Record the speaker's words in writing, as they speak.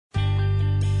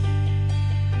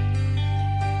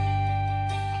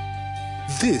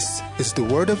This is the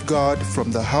Word of God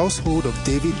from the household of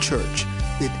David Church.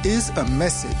 It is a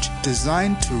message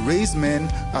designed to raise men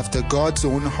after God's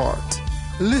own heart.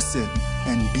 Listen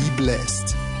and be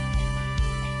blessed.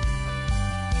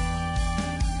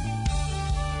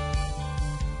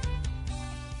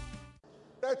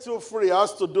 Set you free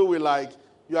has to do with like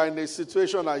you are in a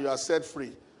situation and you are set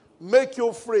free. Make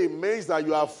you free means that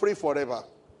you are free forever.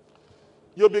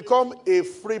 You become a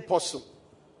free person.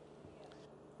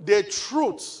 The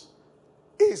truth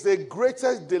is the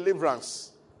greatest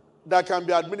deliverance that can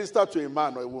be administered to a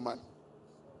man or a woman.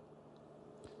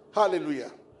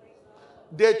 Hallelujah.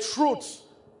 The truth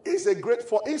is a great,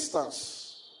 for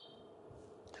instance,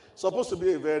 supposed to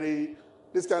be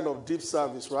this kind of deep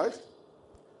service, right?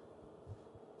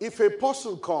 If a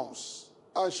person comes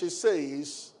and she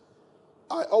says,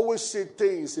 I always see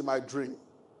things in my dream.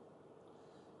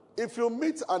 If you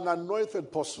meet an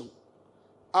anointed person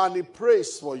and he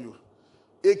prays for you,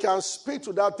 he can speak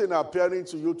to that thing appearing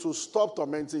to you to stop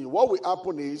tormenting you. What will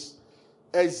happen is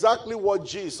exactly what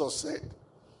Jesus said.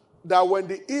 That when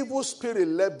the evil spirit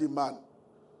left the man,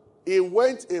 he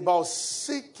went about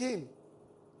seeking.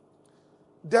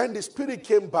 Then the spirit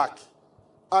came back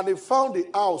and he found the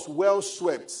house well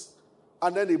swept.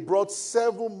 And then he brought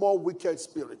 7 more wicked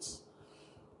spirits.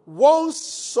 Once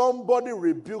somebody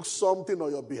rebukes something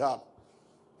on your behalf,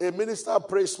 a minister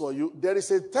prays for you, there is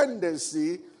a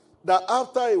tendency that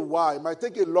after a while, it might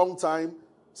take a long time,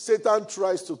 Satan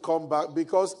tries to come back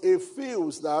because he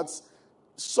feels that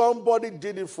somebody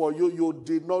did it for you, you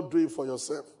did not do it for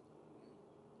yourself.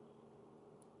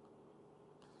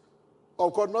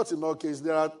 Of course, not in all cases.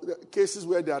 There are cases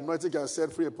where the anointing can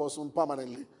set free a person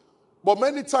permanently. But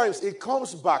many times it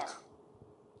comes back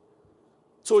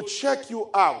to check you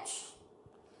out.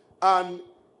 And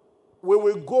we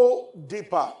will go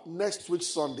deeper next week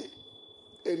Sunday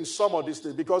in some of these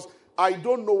things, because I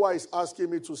don't know why he's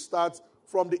asking me to start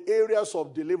from the areas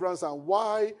of deliverance and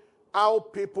how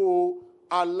people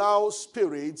allow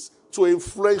spirits to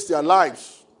influence their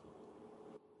lives.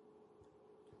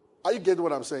 Are you getting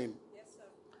what I'm saying? Yes, sir.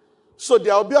 So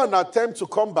there will be an attempt to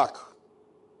come back.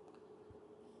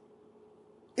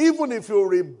 Even if you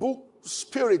rebuke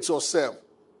spirits yourself,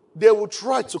 they will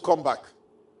try to come back.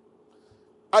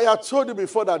 I had told you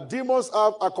before that demons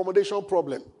have accommodation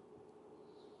problem.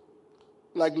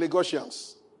 Like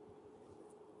Lagosians.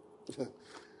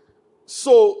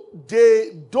 So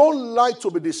they don't like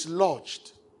to be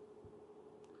dislodged.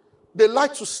 They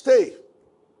like to stay.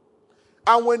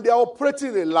 And when they are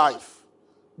operating in life,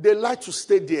 they like to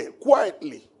stay there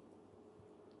quietly.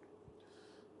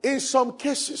 In some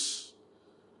cases,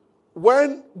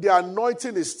 when the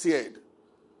anointing is stirred,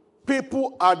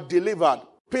 people are delivered,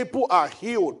 people are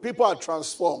healed, people are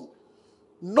transformed.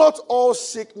 Not all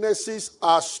sicknesses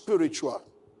are spiritual.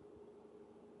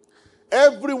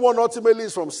 Everyone ultimately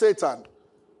is from Satan.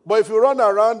 But if you run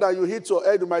around and you hit your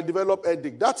head, you might develop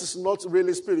headache. That is not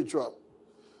really spiritual.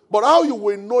 But how you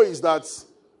will know is that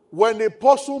when a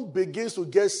person begins to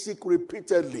get sick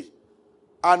repeatedly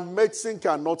and medicine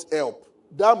cannot help,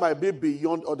 that might be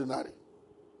beyond ordinary.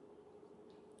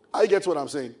 I get what I'm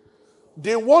saying.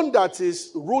 The one that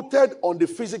is rooted on the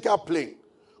physical plane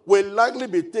will likely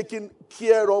be taken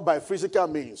care of by physical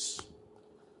means.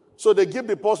 So they give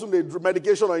the person the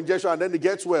medication or injection and then he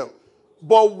gets well.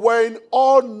 But when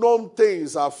all known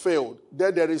things are failed,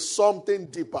 then there is something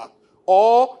deeper.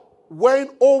 Or when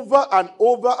over and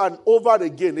over and over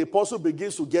again a person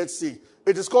begins to get sick,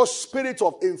 it is called spirit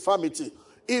of infirmity.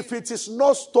 If it is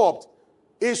not stopped,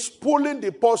 it's pulling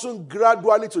the person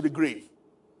gradually to the grave.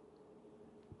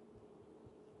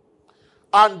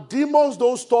 And demons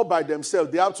don't stop by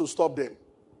themselves. They have to stop them.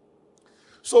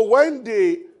 So when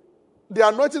the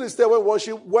anointing is there when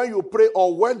worship, when you pray,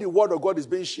 or when the word of God is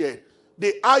being shared,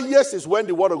 the highest is when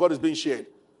the word of God is being shared.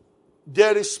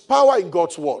 There is power in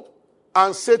God's word.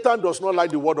 And Satan does not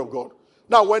like the word of God.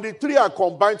 Now, when the three are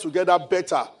combined together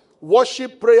better,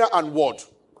 worship, prayer, and word.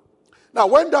 Now,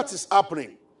 when that is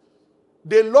happening,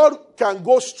 the Lord can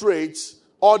go straight,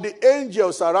 or the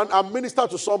angels around and minister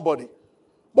to somebody.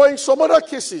 But in some other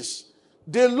cases,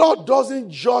 the Lord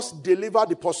doesn't just deliver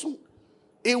the person.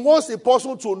 He wants the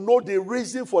person to know the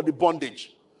reason for the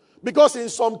bondage. Because in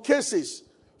some cases,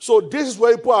 so this is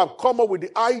where people have come up with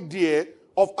the idea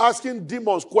of asking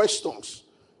demons questions.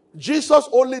 Jesus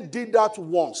only did that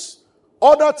once.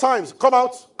 Other times, come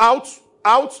out, out,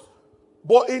 out.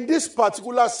 But in this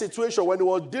particular situation, when he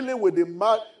was dealing with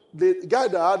the guy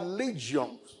that had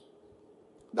legions,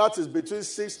 that is between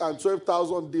 6,000 and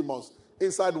 12,000 demons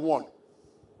inside one.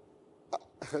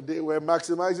 They were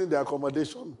maximizing their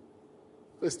accommodation.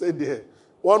 They stayed there.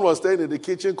 One was staying in the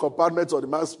kitchen compartment of the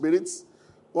man's spirits.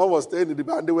 One was staying in the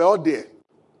back, and they were all there.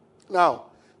 Now,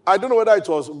 I don't know whether it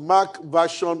was Mark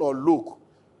version or Luke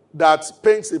that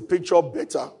paints a picture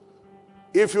better.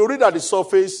 If you read at the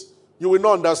surface, you will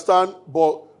not understand,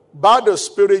 but by the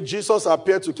Spirit, Jesus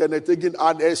appeared to Kenneth Hagin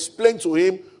and explained to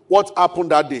him what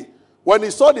happened that day. When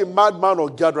he saw the madman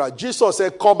of Gadara, Jesus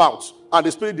said, come out, and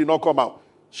the spirit did not come out.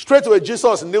 Straight away,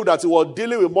 Jesus knew that he was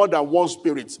dealing with more than one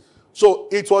spirit. So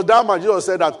it was that man, Jesus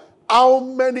said that, how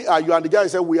many are you? And the guy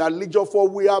said, we are legion, for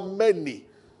we are many.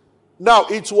 Now,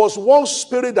 it was one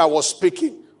spirit that was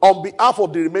speaking on behalf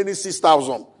of the remaining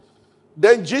 6,000.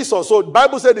 Then Jesus, so the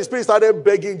Bible said the spirit started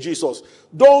begging Jesus,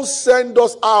 don't send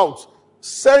us out.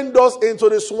 Send us into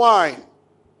the swine.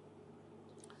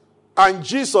 And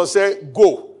Jesus said,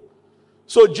 go.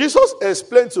 So Jesus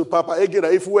explained to Papa Hagin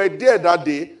that if we were there that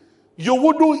day, you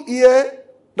wouldn't hear.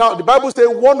 Now, the Bible says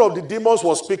one of the demons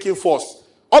was speaking first.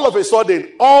 All of a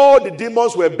sudden, all the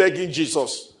demons were begging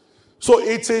Jesus. So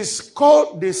it is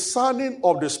called discerning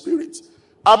of the spirit.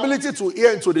 Ability to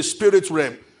hear into the spirit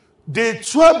realm. The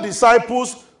 12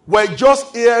 disciples were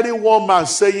just hearing one man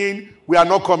saying, we are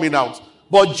not coming out.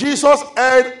 But Jesus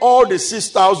heard all the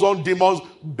 6,000 demons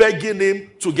begging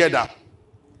him together.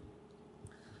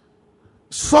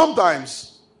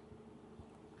 Sometimes,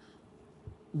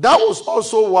 that was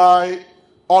also why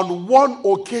on one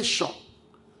occasion,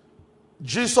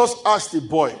 Jesus asked the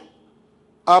boy.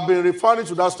 I've been referring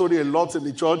to that story a lot in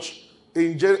the church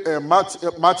in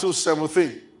Matthew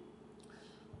 17.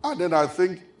 And then I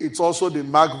think it's also the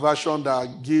Mark version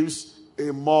that gives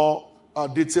a more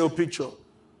detailed picture.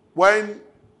 When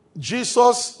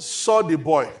Jesus saw the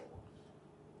boy,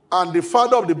 and the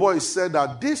father of the boy said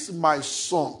that this my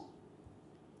son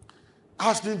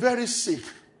has been very sick.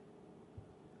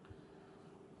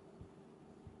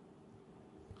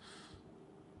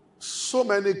 So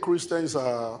many Christians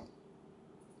are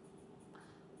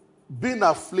being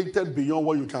afflicted beyond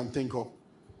what you can think of.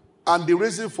 And the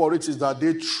reason for it is that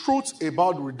the truth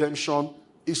about redemption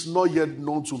is not yet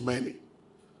known to many.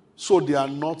 So they are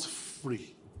not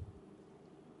free.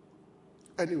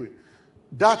 Anyway,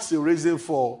 that's the reason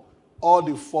for all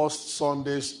the first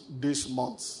Sundays this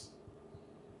month.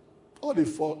 Every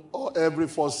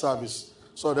first service.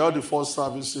 So all the first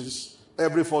services,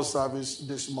 every first service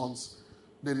this month,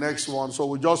 the next one. So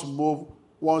we just move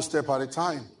one step at a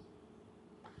time.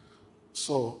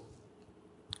 So,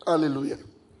 hallelujah.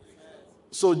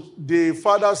 So the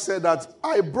father said that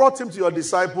I brought him to your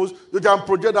disciples. You can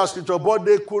project that scripture, but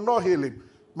they could not heal him.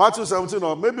 Matthew 17,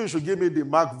 or maybe you should give me the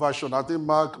Mark version. I think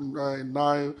Mark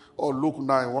 9 or Luke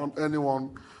 9,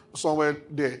 anyone somewhere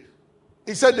there.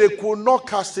 He said they could not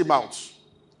cast him out.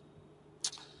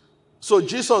 So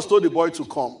Jesus told the boy to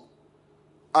come.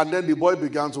 And then the boy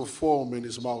began to foam in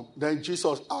his mouth. Then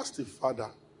Jesus asked the father.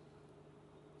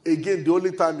 Again, the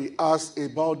only time he asked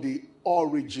about the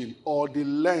origin or the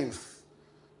length.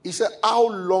 He said, how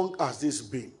long has this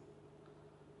been?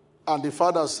 And the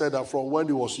father said that from when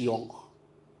he was young.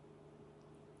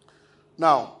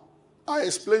 Now, I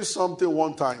explained something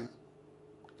one time.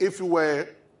 If you were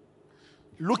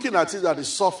looking at it at the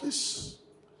surface,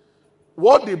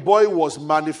 what the boy was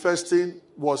manifesting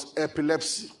was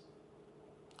epilepsy,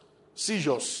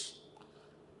 seizures.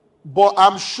 But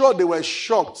I'm sure they were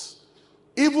shocked.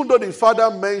 Even though the father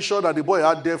mentioned that the boy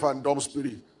had deaf and dumb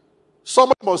spirit,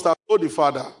 somebody must have told the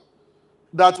father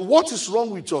that what is wrong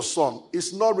with your son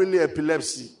is not really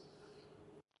epilepsy.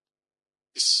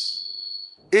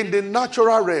 In the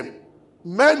natural realm,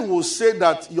 men will say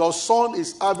that your son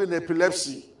is having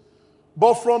epilepsy.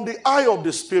 But from the eye of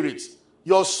the spirit,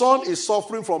 your son is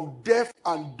suffering from deaf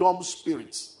and dumb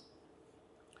spirits.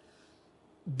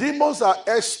 Demons are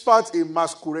experts in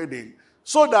masquerading,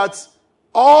 so that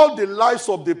all the lives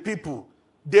of the people,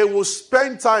 they will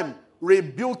spend time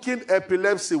rebuking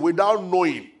epilepsy without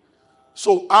knowing.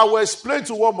 So I will explain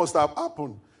to you what must have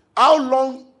happened. How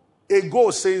long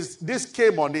ago since this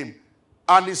came on him?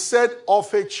 And he said,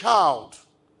 of a child.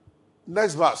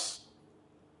 Next verse.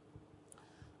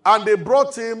 And they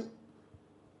brought him,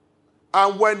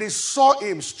 and when they saw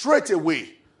him straight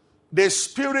away, the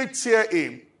spirit tear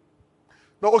him.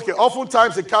 Now, okay,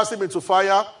 oftentimes they cast him into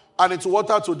fire and into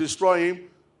water to destroy him.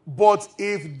 But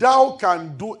if thou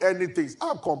can do anything,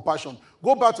 have compassion.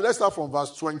 Go back to, let's start from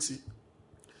verse 20.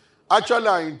 Actually,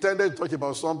 I intended to talk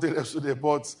about something else today,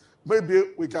 but maybe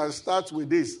we can start with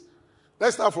this.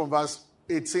 Let's start from verse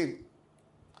 18.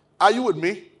 Are you with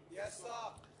me? Yes, sir.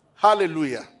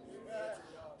 Hallelujah. Amen.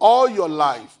 All your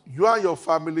life, you and your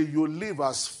family, you live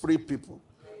as free people.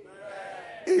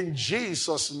 Amen. In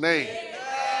Jesus' name. Amen.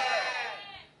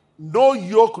 No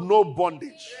yoke, no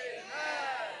bondage.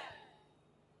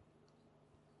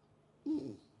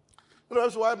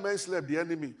 That's why men slept, the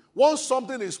enemy. Once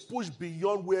something is pushed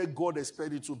beyond where God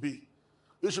expected it to be,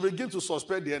 you should begin to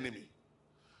suspect the enemy.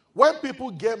 When people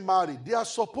get married, they are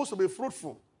supposed to be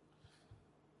fruitful.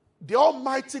 The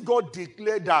Almighty God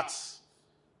declared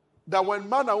that when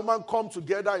man and woman come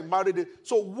together in marriage,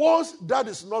 so once that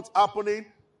is not happening,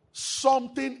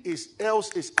 something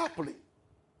else is happening.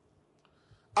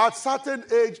 At certain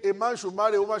age, a man should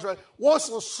marry, a woman should marry. Once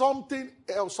something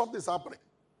is happening.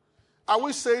 Are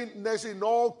we saying next in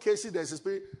all cases there's a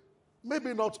spirit?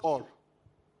 Maybe not all.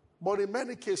 But in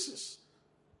many cases,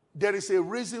 there is a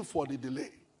reason for the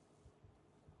delay.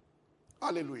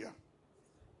 Hallelujah.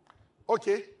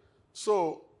 Okay,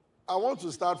 so I want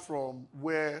to start from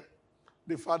where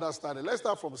the father started. Let's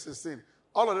start from 16.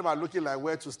 All of them are looking like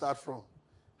where to start from.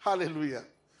 Hallelujah.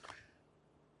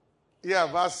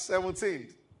 Yeah, verse 17.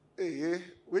 Hey,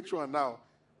 which one now?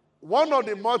 One of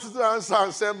the multitude answered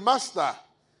and said, Master,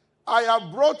 I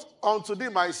have brought unto thee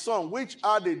my son, which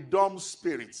are the dumb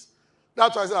spirits.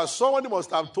 That's why I said, somebody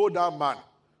must have told that man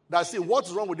that, see,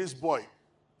 what's wrong with this boy?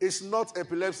 It's not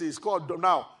epilepsy, it's called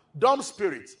now dumb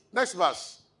spirit. Next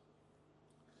verse.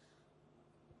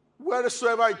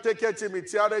 Wheresoever I taketh him, he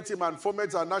teareth him, and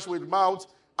foameth and gnasheth with mouth,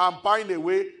 and pine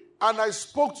away. And I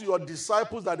spoke to your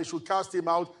disciples that they should cast him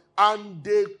out, and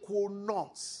they could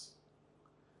not.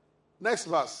 Next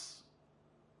verse.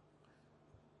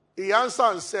 He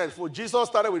answered and said, for Jesus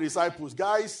started with disciples,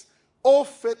 guys, O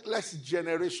faithless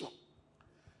generation,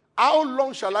 how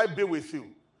long shall I be with you?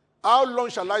 How long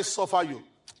shall I suffer you?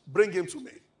 Bring him to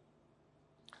me.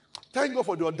 Thank God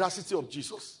for the audacity of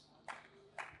Jesus.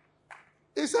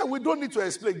 He said, we don't need to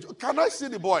explain. Can I see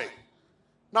the boy?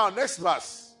 Now, next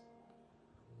verse.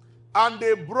 And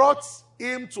they brought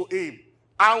him to him.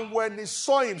 And when he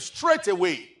saw him straight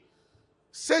away,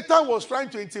 Satan was trying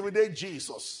to intimidate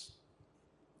Jesus.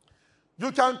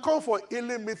 You can come for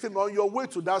healing meeting. On your way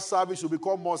to that service, you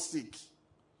become more sick.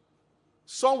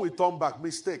 Some will turn back.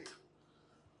 Mistake.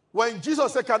 When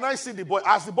Jesus said, can I see the boy?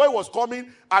 As the boy was coming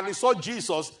and he saw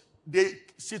Jesus, the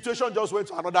situation just went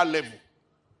to another level.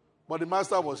 But the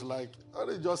master was like, oh,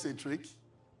 it's just a trick.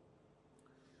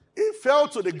 He fell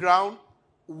to the ground,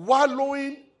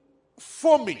 wallowing,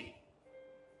 foaming.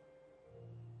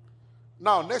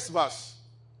 Now, next verse.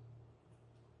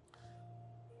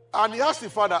 And he asked the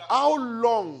father, how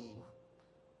long?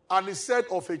 And he said,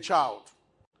 of a child.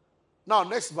 Now,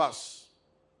 next verse.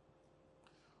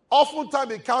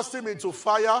 Oftentimes he cast him into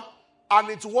fire and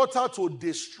into water to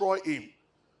destroy him.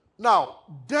 Now,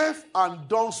 deaf and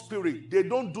dumb spirit, they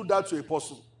don't do that to a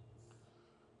person.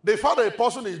 The fact that a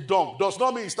person is dumb does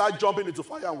not mean he starts jumping into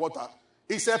fire and water.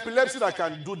 It's epilepsy that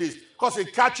can do this because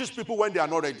it catches people when they are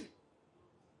not ready.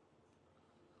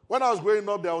 When I was growing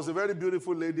up, there was a very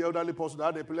beautiful lady, elderly person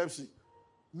that had epilepsy.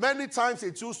 Many times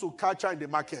it used to catch her in the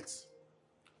markets.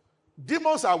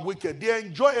 Demons are wicked. They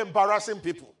enjoy embarrassing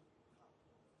people.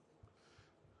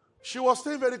 She was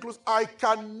staying very close. I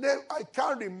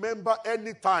can't remember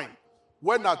any time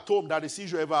when at home that the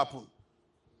seizure ever happened.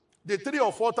 The 3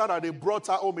 or 4 times that they brought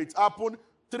her home, it happened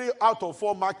 3 out of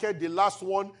 4 market, the last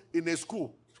one in a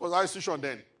school. It was an institution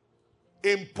then.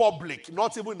 In public,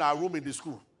 not even in a room in the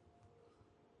school.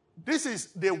 This is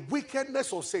the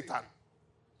wickedness of Satan.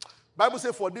 Bible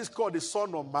says, for this cause the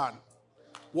Son of Man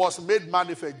was made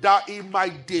manifest, that he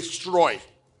might destroy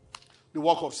the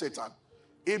work of Satan.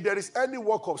 If there is any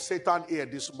work of Satan here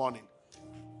this morning,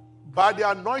 by the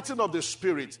anointing of the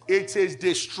Spirit, it is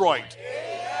destroyed.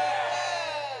 Amen.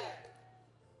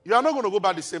 You are not going to go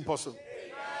back the same person.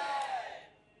 Amen.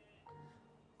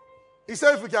 He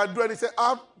said, if we can do anything,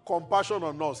 have compassion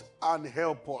on us and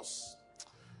help us.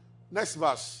 Next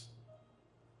verse.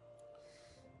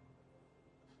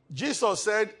 Jesus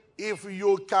said, if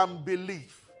you can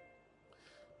believe.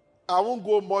 I won't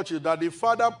go much in that. The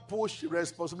Father pushed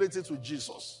responsibility to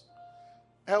Jesus.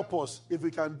 Help us if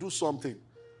we can do something.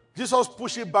 Jesus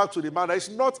pushed it back to the man. It's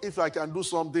not if I can do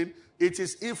something. It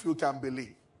is if you can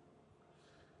believe.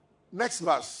 Next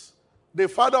verse. The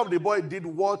father of the boy did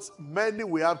what many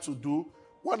will have to do.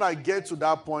 When I get to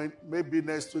that point, maybe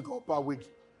next week or per week.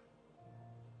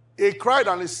 He cried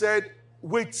and he said,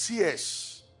 with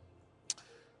tears,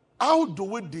 how do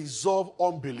we dissolve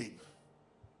unbelief?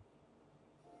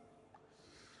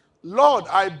 Lord,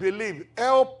 I believe.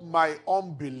 Help my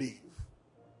unbelief.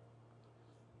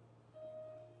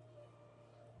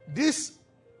 This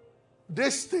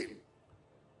thing,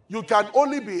 you can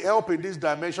only be helped in this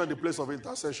dimension, the place of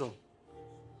intercession.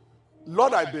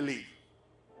 Lord, I believe.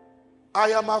 I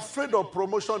am afraid of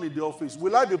promotion in the office.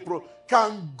 Will I be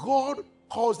Can God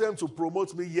cause them to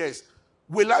promote me? Yes.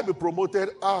 Will I be promoted?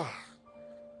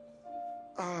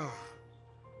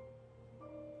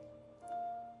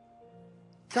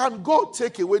 Can God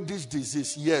take away this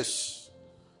disease? Yes.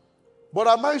 But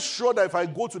am I sure that if I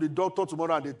go to the doctor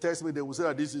tomorrow and they test me, they will say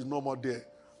that this is no more there?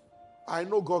 I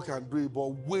know God can do it, but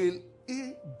will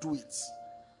he do it?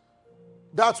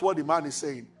 That's what the man is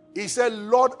saying. He said,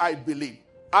 Lord, I believe.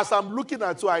 As I'm looking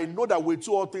at you, I know that with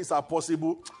you all things are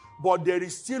possible, but there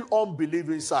is still unbelief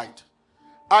inside.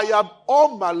 I have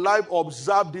all my life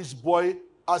observed this boy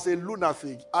as a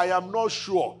lunatic. I am not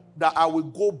sure that I will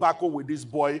go back home with this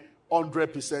boy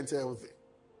 100% healthy.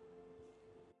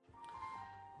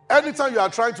 Anytime you are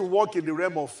trying to walk in the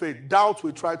realm of faith, doubt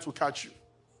will try to catch you.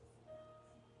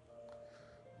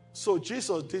 So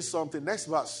Jesus did something. Next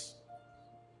verse.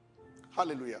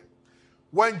 Hallelujah.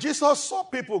 When Jesus saw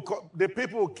the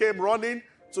people came running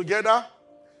together,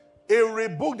 he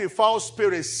rebuked the foul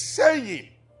spirit, saying,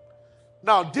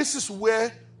 now this is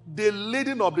where the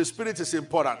leading of the spirit is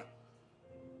important.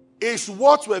 His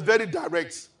words were very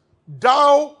direct.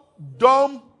 Thou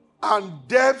dumb and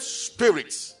deaf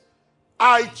spirits,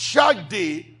 I charge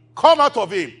thee, come out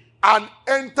of him and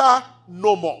enter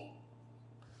no more.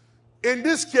 In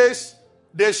this case,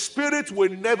 the spirit will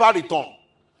never return.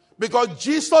 Because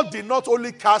Jesus did not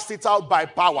only cast it out by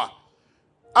power.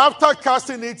 After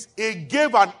casting it, he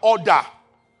gave an order.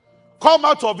 Come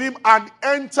out of him and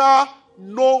enter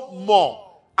no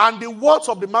more. And the words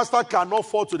of the master cannot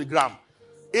fall to the ground.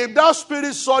 If that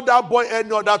spirit saw that boy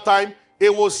any other time,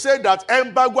 it will say that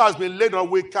embargo has been laid on.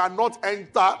 We cannot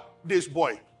enter this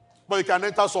boy. But we can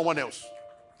enter someone else.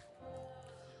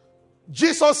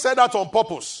 Jesus said that on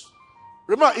purpose.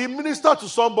 Remember, he ministered to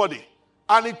somebody.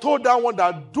 And he told that one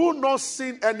that do not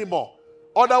sin anymore.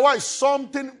 Otherwise,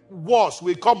 something worse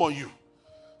will come on you.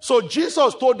 So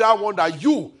Jesus told that one that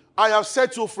I have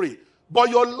set you free. But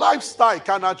your lifestyle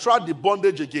can attract the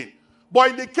bondage again.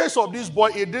 But in the case of this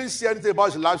boy, he didn't say anything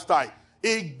about his lifestyle.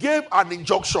 He gave an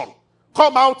injunction.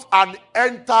 Come out and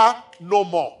enter no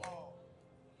more.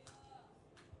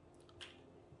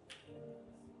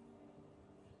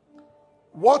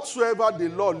 Whatsoever the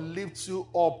Lord lifts you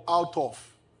up out of,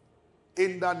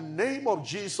 in the name of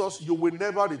Jesus, you will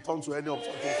never return to any of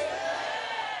this.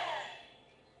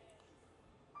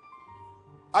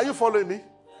 Are you following me?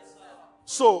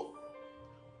 So,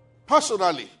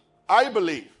 personally, I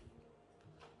believe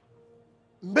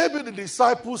maybe the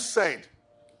disciples said,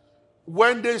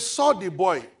 when they saw the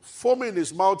boy foaming in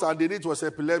his mouth and they knew it was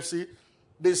epilepsy,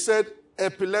 they said,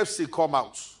 epilepsy, come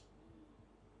out.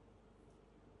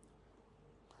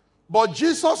 But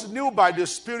Jesus knew by the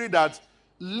Spirit that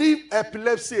leave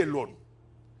epilepsy alone.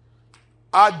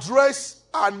 Address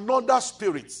another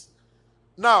spirit.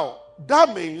 Now,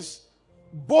 that means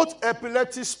both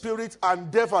epileptic spirit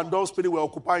and deaf and dumb spirit were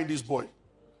occupying this boy.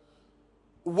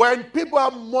 When people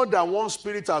have more than one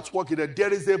spirit at work in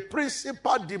there is a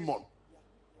principal demon.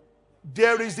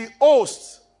 There is the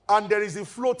host and there is the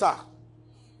floater.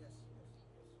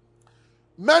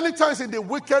 Many times in the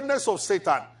wickedness of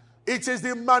Satan, it is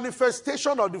the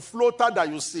manifestation of the floater that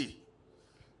you see.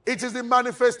 It is the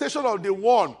manifestation of the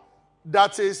one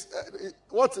that is,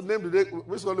 what's the name today?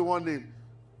 Which is only one name?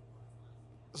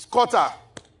 Squatter.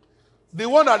 The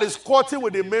one that is squatting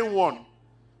with the main one.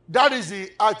 That is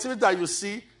the activity that you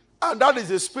see, and that is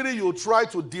the spirit you try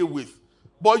to deal with.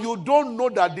 But you don't know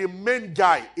that the main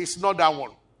guy is not that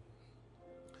one.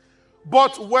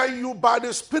 But when you, by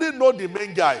the Spirit, know the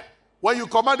main guy, when you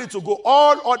command it to go,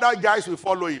 all other guys will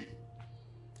follow him.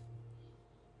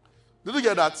 Did you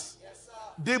get that? Yes, sir.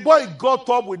 The boy got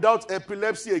up without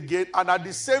epilepsy again, and at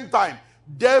the same time,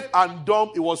 deaf and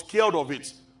dumb, he was cured of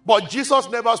it. But Jesus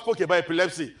never spoke about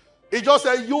epilepsy. He just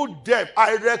said, you deaf,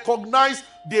 I recognize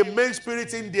the main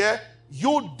spirit in there.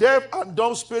 You deaf and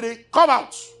dumb spirit, come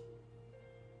out.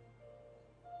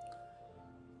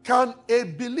 Can a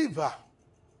believer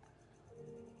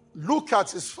look at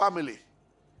his family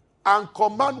and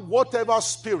command whatever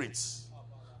spirits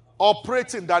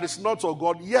operating that is not of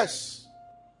God? Yes.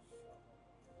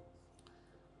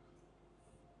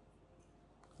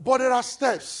 But there are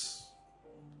steps.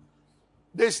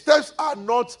 The steps are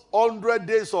not 100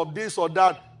 days of this or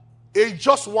that. It's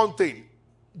just one thing.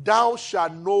 Thou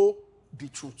shalt know the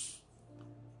truth.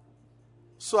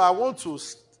 So I want to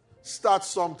start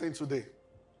something today.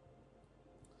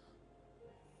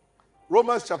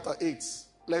 Romans chapter 8.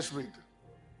 Let's read.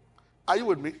 Are you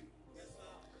with me? Yes, sir.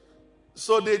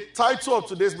 So the title of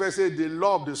today's message, the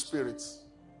law of the Spirit.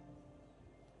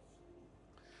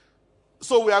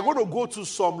 So we are going to go to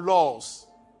some laws.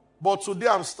 But today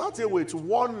I'm starting with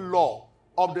one law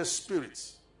of the Spirit.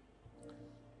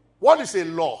 What is a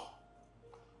law?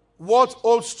 What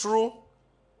holds true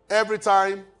every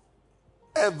time,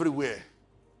 everywhere.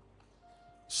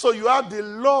 So you have the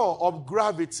law of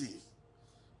gravity.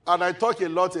 And I talk a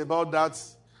lot about that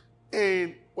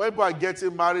when people are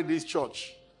getting married in this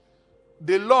church.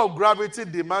 The law of gravity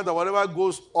demands that whatever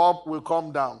goes up will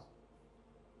come down.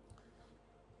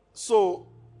 So,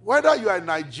 whether you are in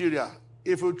Nigeria,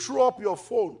 if you throw up your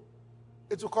phone,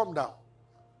 it will come down.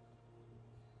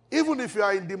 Even if you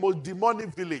are in the most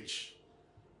demonic village,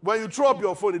 when you throw up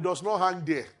your phone, it does not hang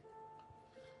there.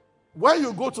 When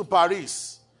you go to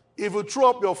Paris, if you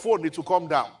throw up your phone, it will come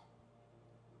down.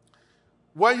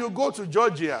 When you go to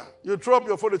Georgia, you throw up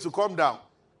your phone, it will come down.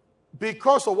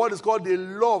 Because of what is called the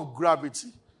law of gravity.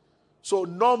 So,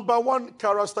 number one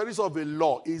characteristic of a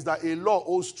law is that a law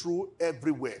holds true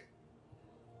everywhere.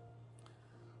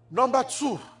 Number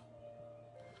two,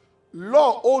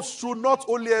 law holds true not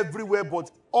only everywhere,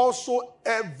 but also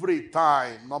every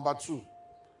time. Number two.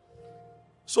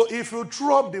 So if you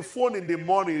throw up the phone in the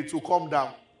morning, it will come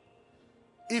down.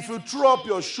 If you throw up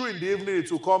your shoe in the evening,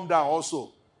 it will come down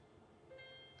also.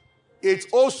 It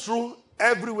holds true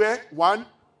everywhere, one.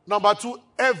 Number two,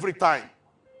 every time.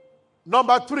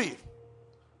 Number three,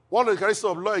 one of the characteristics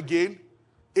of law again,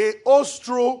 it holds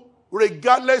true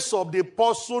regardless of the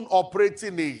person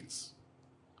operating it.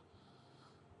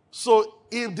 So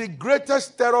if the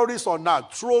greatest terrorist on earth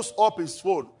throws up his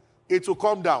phone, it will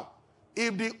come down.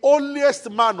 If the holiest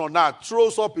man on earth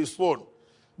throws up his phone,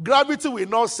 gravity will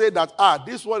not say that,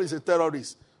 this one is a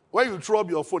terrorist. When you throw up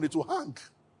your phone, it will hang.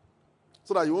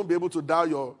 So that you won't be able to dial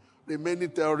your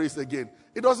remaining terrorists again.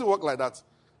 It doesn't work like that.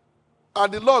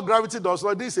 And the law of gravity does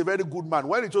not. This is a very good man.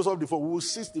 When he throws up the phone, we will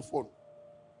seize the phone.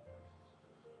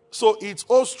 So it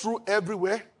holds true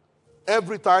everywhere,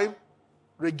 every time,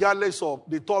 regardless of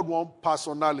the third one,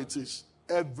 personalities.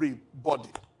 Everybody.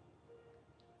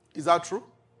 Is that true?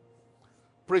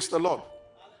 Praise the Lord.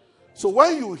 So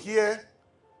when you hear,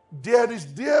 there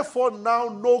is therefore now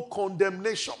no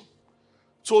condemnation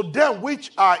to them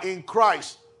which are in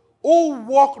Christ, who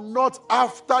walk not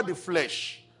after the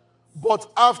flesh,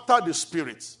 but after the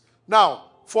Spirit.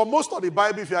 Now, for most of the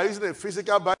Bible, if you are using a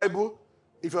physical Bible,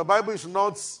 if your Bible is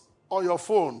not on your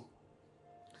phone,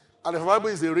 and if your Bible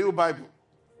is a real Bible,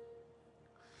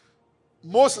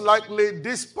 most likely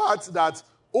this part that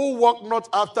who walk not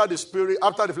after the Spirit,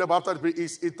 after the flesh, but after the Spirit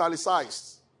is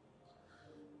italicized.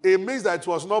 It means that it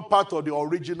was not part of the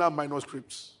original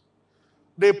manuscripts.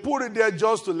 They put it there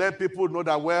just to let people know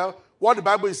that, well, what the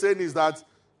Bible is saying is that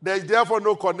there is therefore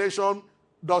no condemnation,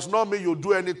 does not mean you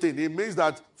do anything. It means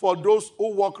that for those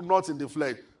who walk not in the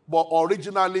flesh. But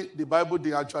originally, the Bible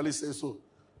didn't actually say so.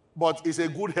 But it's a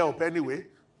good help anyway.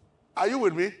 Are you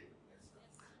with me?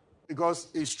 Because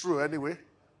it's true anyway.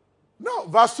 Now,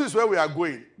 verse 2 is where we are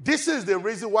going. This is the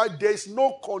reason why there is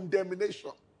no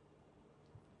condemnation.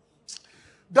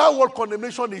 That word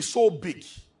condemnation is so big.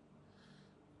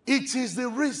 It is the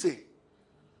reason.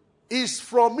 It's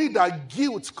from it that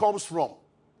guilt comes from.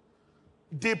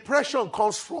 Depression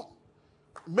comes from.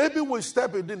 Maybe we'll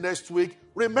step in the next week.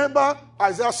 Remember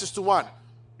Isaiah 61.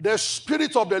 The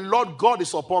Spirit of the Lord God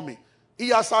is upon me. He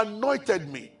has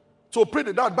anointed me to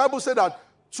preach. That Bible said that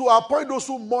to appoint those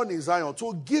who mourn in Zion,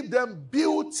 to give them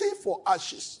beauty for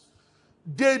ashes.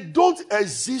 They don't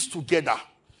exist together.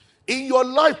 In your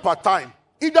life part time,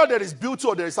 either there is beauty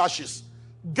or there is ashes.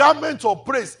 Garment of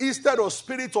praise instead of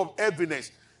spirit of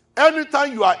heaviness.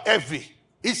 Anytime you are heavy,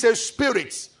 it's a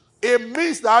spirit. It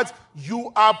means that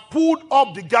you are pulled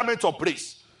up the garment of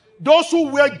praise. Those who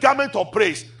wear garment of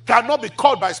praise cannot be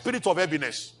called by spirit of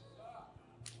heaviness.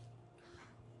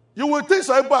 You will think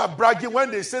some people are bragging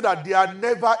when they say that they are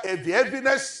never heavy.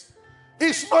 Heaviness,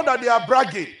 it's not that they are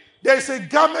bragging. There is a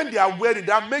garment they are wearing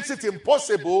that makes it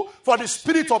impossible for the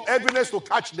spirit of heaviness to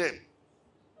catch them.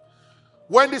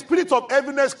 When the spirit of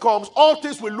heaviness comes, all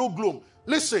things will look gloom.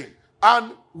 Listen,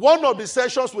 and one of the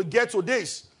sessions we get to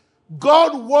this,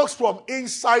 God works from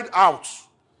inside out.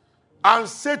 And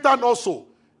Satan also.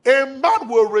 A man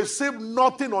will receive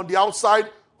nothing on the outside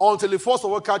until he first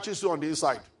of all catches you on the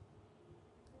inside.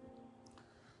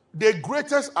 The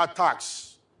greatest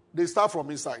attacks, they start from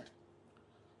inside.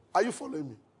 Are you following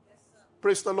me? Yes, sir.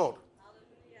 Praise the Lord.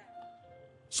 Hallelujah.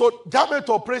 So, garment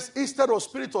of praise instead of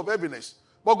spirit of heaviness.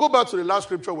 But go back to the last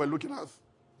scripture we're looking at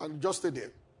and just stay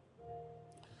there.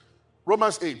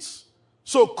 Romans 8.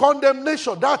 So,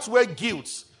 condemnation, that's where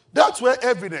guilt, that's where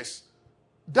heaviness,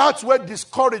 that's where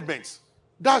discouragement,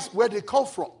 that's where they come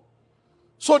from.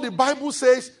 So, the Bible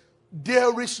says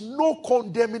there is no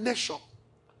condemnation.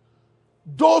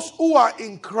 Those who are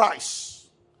in Christ,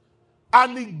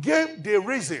 and he gave the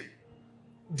reason.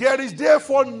 There is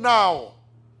therefore now,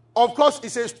 of course,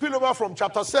 it's a spillover from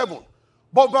chapter 7.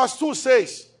 But verse 2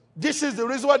 says, this is the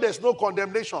reason why there's no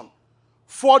condemnation.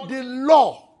 For the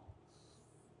law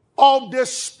of the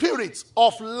Spirit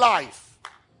of life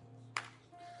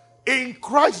in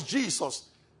Christ Jesus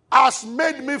has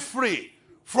made me free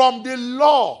from the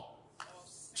law.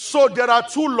 So there are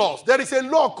two laws. There is a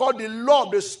law called the law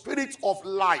of the Spirit of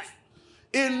life.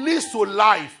 It leads to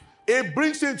life. It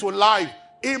brings you into life.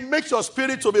 It makes your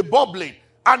spirit to be bubbling.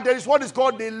 And there is what is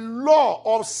called the law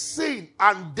of sin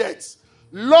and death.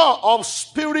 Law of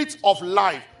spirit of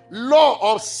life.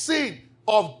 Law of sin,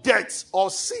 of death,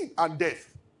 of sin and death.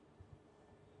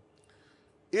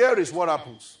 Here is what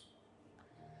happens.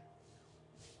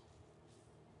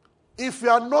 If you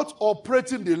are not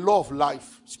operating the law of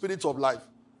life, spirit of life,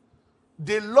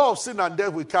 the law of sin and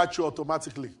death will catch you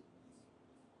automatically.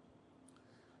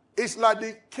 It's like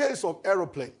the case of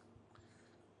aeroplane.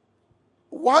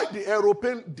 Why the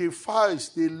aeroplane defies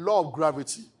the law of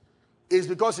gravity is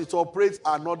because it operates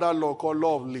another law called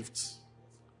law of lift.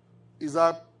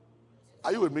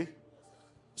 Are you with me?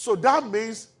 So that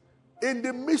means in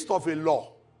the midst of a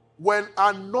law, when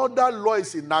another law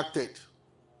is enacted,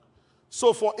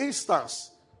 so for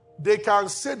instance, they can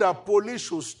say that police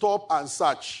should stop and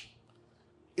search.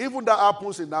 Even that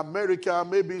happens in America,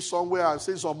 maybe somewhere. I've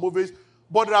seen some movies.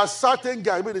 But there are certain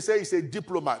guys, maybe they say he's a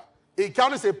diplomat. He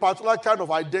carries a particular kind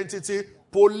of identity.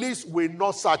 Police will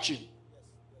not search him.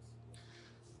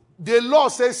 The law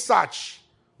says search.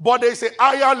 But there is a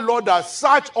higher law that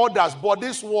search others. But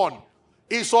this one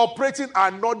is operating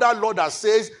another law that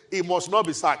says he must not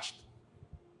be searched.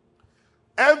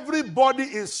 Everybody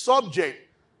is subject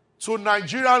to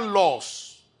Nigerian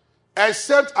laws,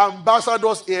 except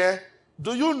ambassadors here.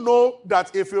 Do you know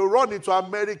that if you run into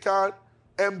American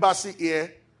embassy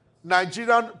here,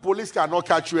 Nigerian police cannot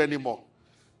catch you anymore?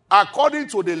 According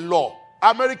to the law,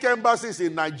 American embassy is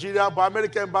in Nigeria, but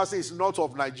American embassy is not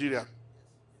of Nigeria.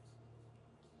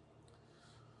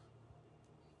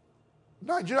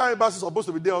 Nigerian embassy is supposed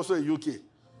to be there also in UK.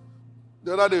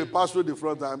 The other day we passed through the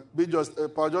front and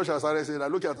Paul Josh has started saying, I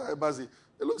look at our embassy.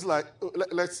 It looks like,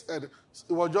 it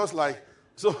was just like,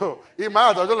 so in my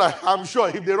heart, I was just like, I'm sure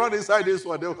if they run inside this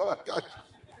one, they'll come and catch you.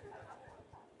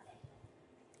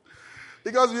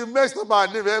 Because we messed up our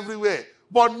name everywhere.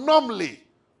 But normally,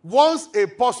 once a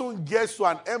person gets to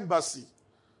an embassy,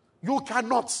 you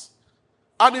cannot.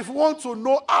 And if you want to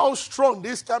know how strong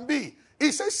this can be,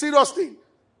 it's a serious thing.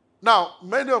 Now,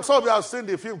 some of you have seen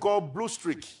the film called Blue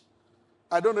Streak.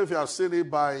 I don't know if you have seen it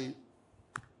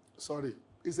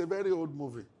it's a very old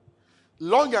movie.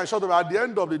 Long and short of it, at the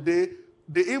end of the day,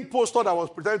 the impostor that was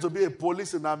pretending to be a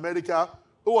police in America,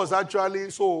 who was actually,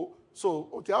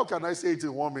 okay, how can I say it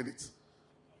in 1 minute?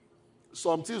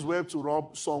 Some thieves went to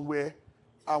rob somewhere,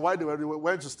 and while they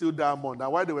went to steal diamond,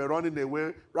 and while they were running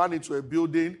away, ran into a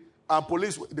building, and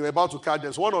police, they were about to catch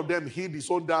them. So one of them hid his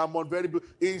own diamond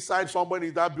inside somebody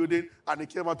in that building, and he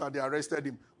came out and they arrested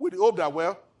him. With the hope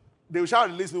that, they shall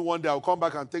release me one day, I'll come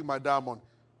back and take my diamond.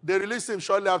 They released him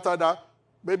shortly after that,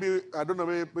 maybe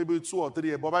 2 or 3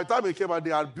 years. But by the time he came out,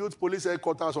 they had built police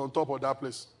headquarters on top of that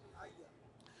place.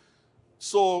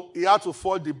 So he had to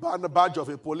forge the badge of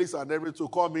a police and everything to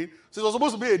come in. So it was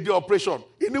supposed to be a day operation.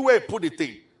 Anyway, put the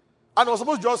thing. And it was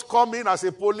supposed to just come in as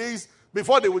a police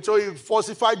before they would show you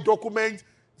falsified documents.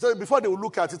 So before they would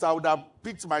look at it, I would have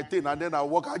picked my thing and then I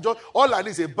would walk. All I need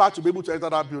is a badge to be able to enter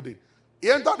that building. He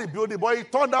entered the building, but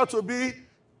it turned out to be,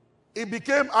 he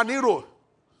became an hero.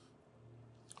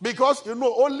 Because,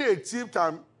 only a thief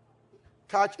can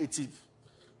catch a thief.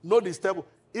 Know this step.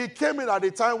 He came in at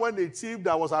the time when the thief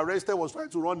that was arrested was trying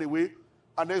to run away.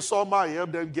 And then somehow he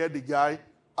helped them get the guy.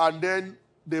 And then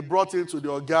they brought him to the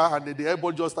Oga. And then the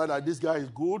airport just started like, this guy is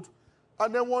good.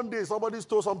 And then one day somebody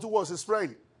stole something was his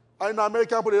friend. And in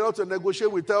America, they had to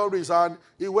negotiate with terrorists. And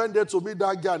he went there to meet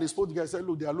that guy. And he spoke to the guy and said,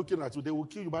 look, they are looking at you. They will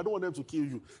kill you. But I don't want them to kill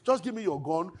you. Just give me your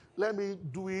gun. Let me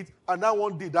do it. And that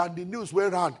one did. And the news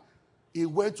went around. He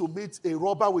went to meet a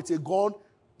robber with a gun.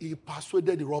 He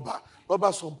persuaded the robber.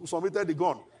 Robber submitted the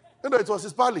gun. It was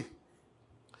his pally.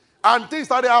 And things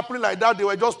started happening like that. They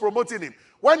were just promoting him.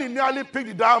 When he nearly picked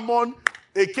the diamond,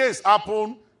 a case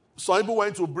happened. Some people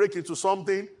went to break into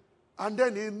something. And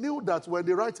then he knew that when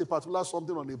they write a particular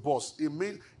something on a bus,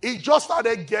 he just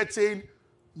started getting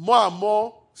more and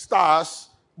more stars.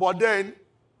 But then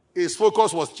his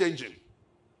focus was changing.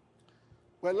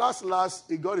 Well, last,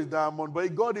 he got his diamond, but he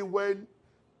got it when,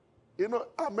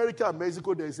 America and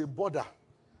Mexico, there is a border.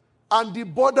 And the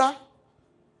border,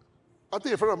 I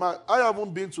think a friend of mine, I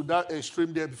haven't been to that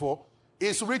extreme there before.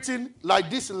 It's written like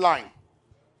this line.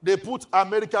 They put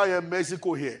America and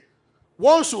Mexico here.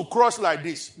 Once you cross like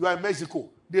this, you are in Mexico.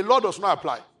 The law does not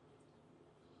apply.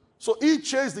 So he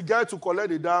chased the guy to collect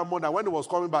the diamond, and when he was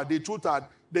coming back, the truth had,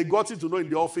 they got him to know in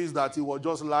the office that he was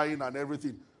just lying and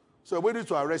everything. So he waited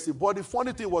to arrest him. But the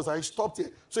funny thing was, I stopped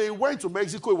here. So he went to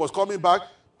Mexico. He was coming back.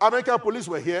 American police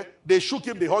were here. They shook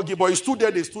him. They hugged him. But he stood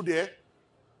there. They stood there.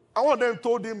 And one of them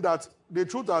told him that the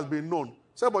truth has been known. He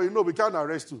said, but you know, we can't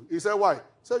arrest you. He said, why? He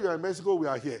said, you're in Mexico. We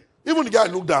are here. Even the guy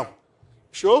looked down.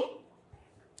 Sure?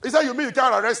 He said, you mean you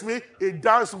can't arrest me? He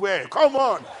danced well. Come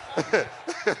on.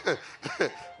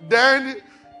 Then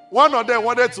one of them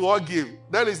wanted to hug him.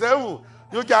 Then he said, oh,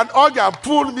 you can hug and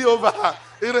pull me over.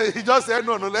 He just said,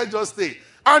 no, let's just stay.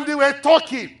 And they were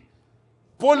talking.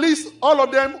 Police, all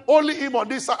of them, only him on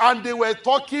this side. And they were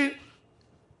talking.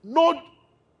 No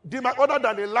demand other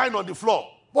than a line on the floor.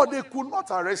 But they could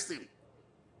not arrest him.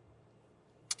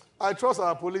 I trust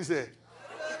our police here.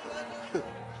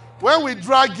 When we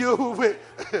drag you,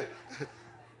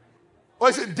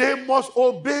 they must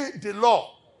obey the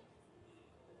law.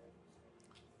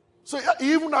 So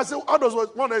even as others, one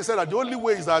of them said that the only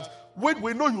way is that, wait,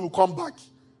 we know you will come back.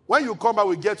 When you come back,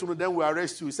 we get to know, then we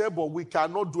arrest you. He said, but we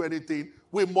cannot do anything.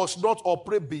 We must not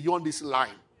operate beyond this line.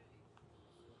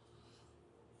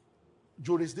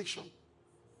 Jurisdiction.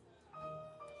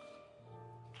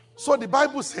 So the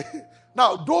Bible says,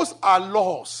 now those are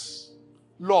laws.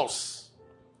 Laws.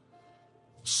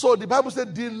 So the Bible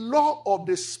said, the law of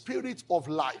the Spirit of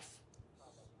life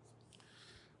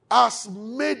has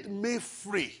made me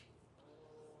free.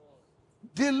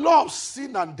 The law of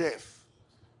sin and death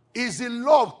is the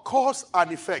law of cause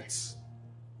and effect.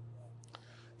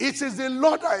 It is the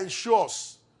law that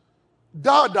ensures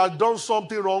thou that has done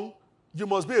something wrong, you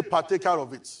must be a partaker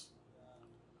of it.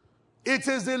 It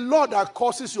is the law that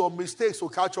causes your mistakes to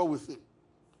catch up with him.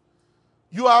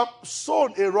 You have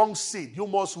sown a wrong seed, you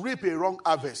must reap a wrong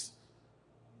harvest.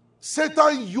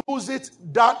 Satan uses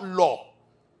that law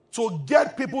to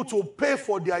get people to pay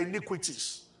for their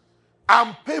iniquities.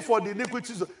 And pay for the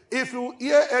iniquities. If you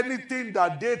hear anything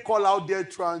that they call out their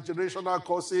transgenerational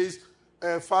causes,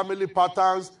 family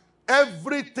patterns,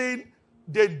 everything,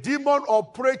 the demon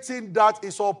operating that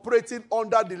is operating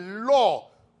under the law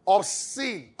of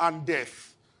sin and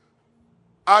death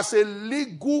as a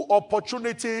legal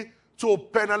opportunity to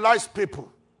penalize people.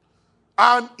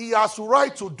 And he has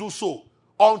right to do so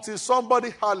until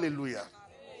somebody, hallelujah,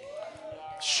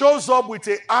 shows up with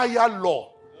a higher law.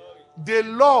 The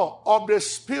law of the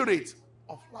Spirit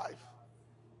of life.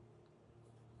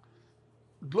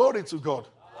 Glory to God.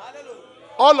 Hallelujah.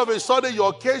 All of a sudden,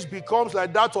 your case becomes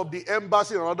like that of the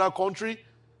embassy in another country,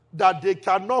 that they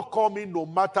cannot come in no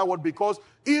matter what, because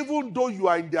even though you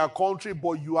are in their country,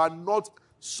 but you are not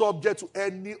subject to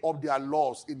any of their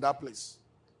laws in that place.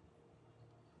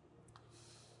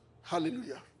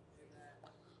 Hallelujah.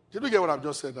 Did you get what I've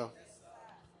just said now?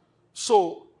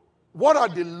 So, what are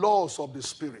the laws of the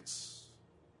spirits?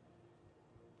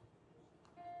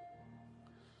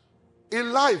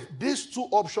 In life, these two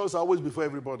options are always before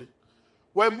everybody.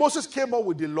 When Moses came up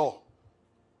with the law,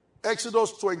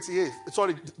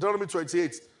 Deuteronomy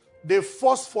 28, the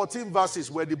first 14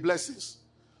 verses were the blessings.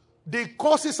 The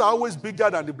curses are always bigger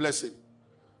than the blessing.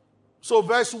 So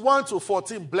verse 1 to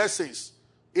 14, blessings.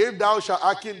 If thou shalt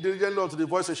hearken diligently unto the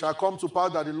voice, it shall come to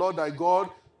pass that the Lord thy God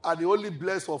are the only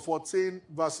blessed for 14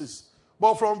 verses.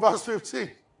 But from verse 15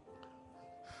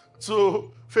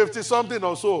 to 50-something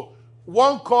or so,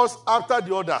 one curse after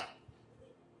the other.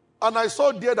 And I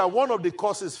saw there that one of the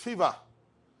causes, fever.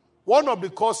 One of the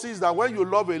causes that when you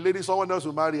love a lady, someone else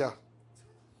will marry her.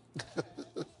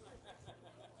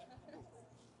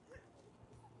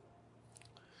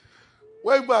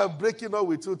 When you are breaking up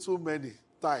with you too many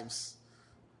times,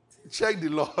 check the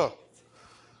law.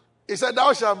 He said,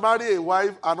 thou shalt marry a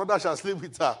wife, another shall sleep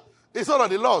with her. It's not on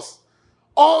the laws.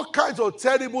 All kinds of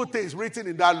terrible things written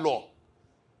in that law.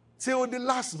 Till the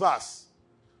last verse.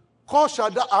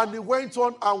 And he went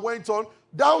on and went on.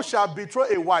 Thou shalt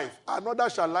betray a wife, another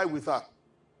shall lie with her.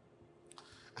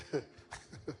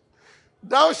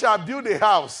 Thou shalt build a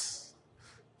house,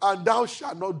 and thou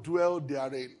shalt not dwell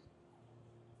therein.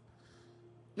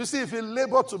 You see, if you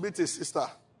labor to meet a sister,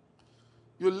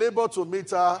 you labor to meet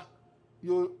her,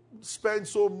 you spend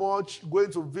so much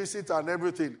going to visit and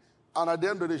everything, and at the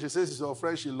end of the day, she says it's your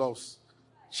friend she loves.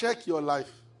 Check your life.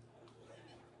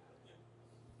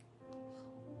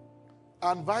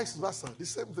 And vice versa, the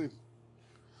same thing.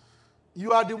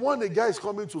 You are the one the guy is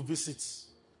coming to visit,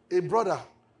 a brother.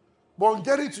 But on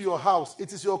getting to your house,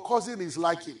 it is your cousin is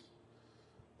liking,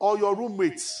 or your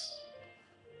roommates.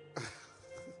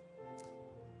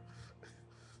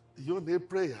 You need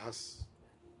prayers.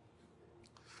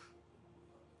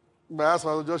 May I ask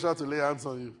Pastor Joshua to lay hands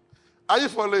on you? Are you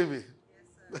following me?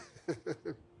 Yes,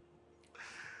 sir.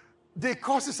 The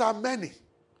causes are many,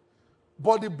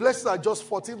 but the blessings are just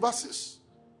 14 verses.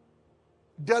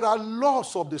 There are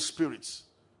laws of the Spirit.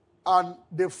 And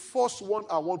the first one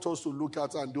I want us to look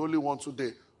at, and the only one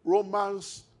today,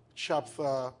 Romans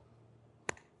chapter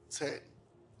 10.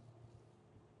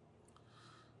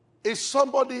 Is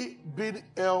somebody being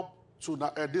helped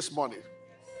tonight, this morning?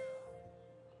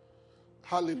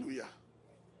 Hallelujah.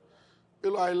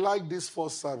 You know, I like this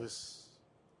first service.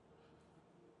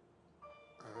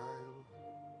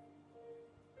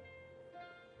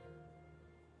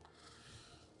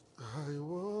 I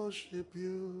worship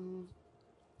you,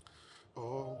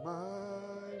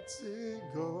 Almighty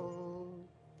God.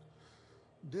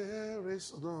 There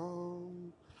is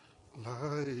none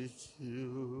like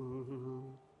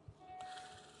you.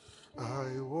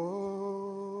 I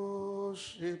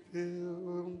worship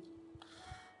you,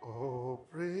 oh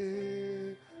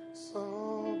Prince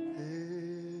of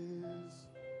Peace.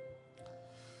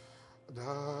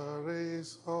 That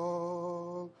is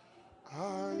all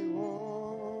I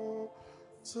want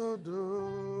to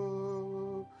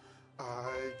do.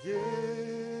 I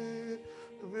give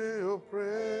you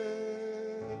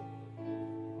praise,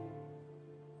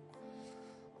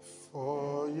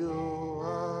 for you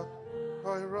are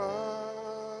my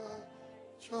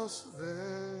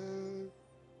righteousness.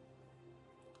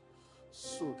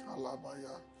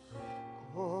 Sukalabaya,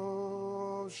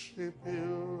 worship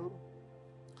you,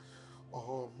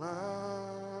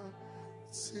 Almighty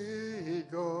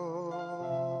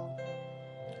God.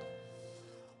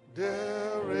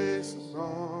 There is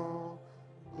no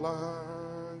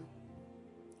like.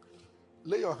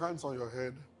 Lay your hands on your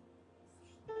head.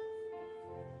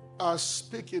 I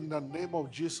speak in the name of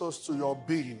Jesus to your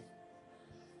being.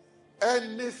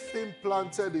 Anything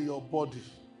planted in your body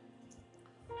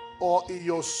or in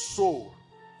your soul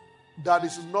that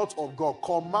is not of God,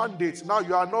 command it. Now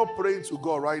you are not praying to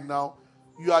God right now.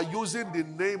 You are using the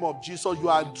name of Jesus. You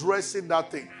are addressing that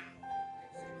thing.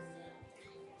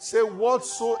 Say,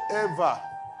 whatsoever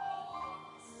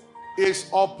is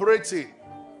operating.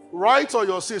 Write on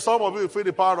your seat. Some of you will feel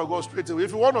the power of God straight away.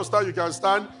 If you want to stand, you can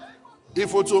stand.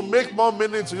 If it will make more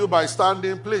meaning to you by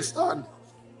standing, please stand.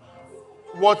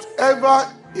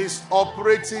 Whatever is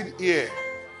operating here,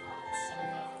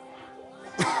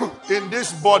 in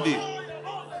this body,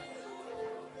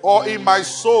 or in my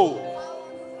soul,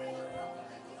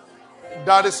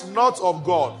 that is not of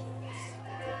God,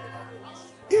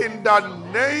 in the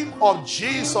name of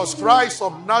Jesus Christ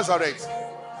of Nazareth,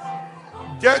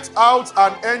 get out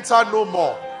and enter no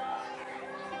more.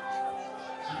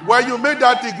 When you make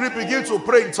that degree, begin to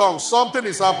pray in tongues. Something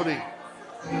is happening.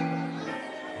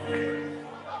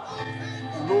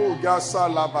 No gasa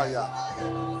labaya.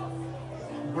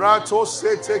 Brato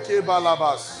se teke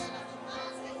balabas.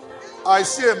 I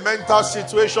see a mental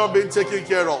situation being taken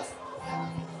care of.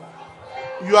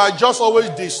 You are just always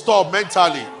disturbed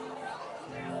mentally.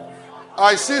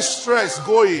 I see stress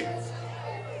going.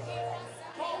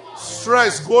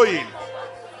 Stress going.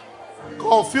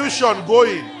 Confusion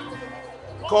going.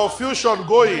 Confusion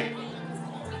going.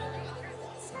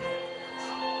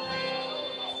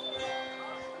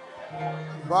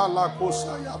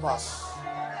 Balakosa yabas.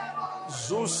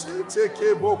 Zuse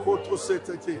teke boko to se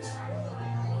teke.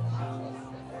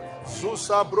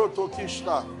 Zusa broto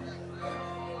kishta.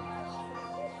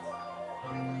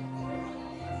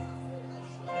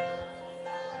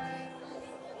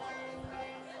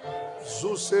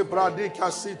 Zuse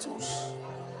bradikasitus.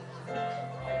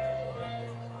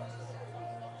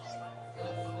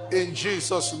 In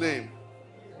Jesus' name.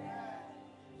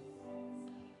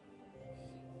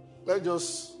 Let's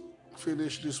just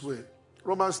finish this way.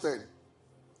 Romans 10.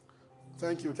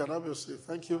 Thank you. Can I have your seat?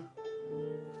 Thank you.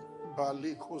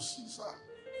 Balikosisa.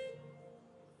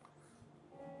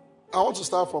 I want to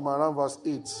start from around verse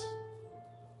 8.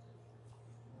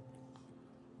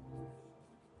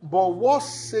 But what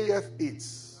saith it?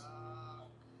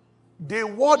 The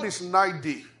word is nigh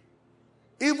thee,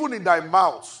 even in thy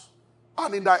mouth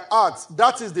and in thy heart.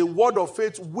 That is the word of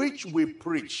faith which we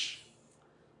preach.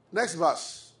 Next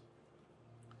verse.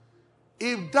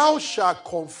 If thou shalt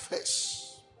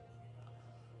confess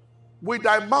with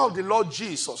thy mouth the Lord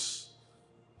Jesus,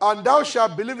 and thou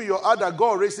shalt believe in your heart that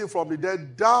God raised him from the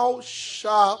dead, thou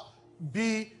shalt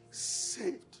be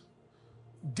saved.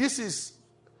 This is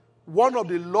one of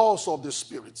the laws of the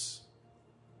Spirit.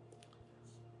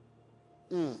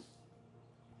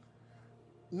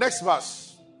 Next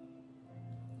verse.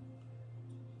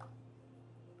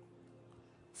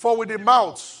 For with the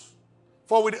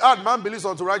heart man believes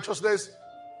unto righteousness,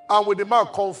 and with the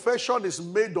mouth confession is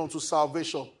made unto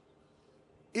salvation.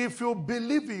 If you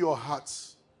believe in your heart,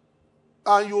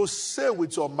 and you say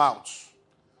with your mouth.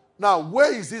 Now,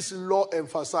 where is this law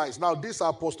emphasized? Now, this is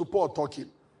Apostle Paul talking.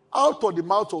 out of the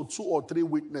mouth of 2 or 3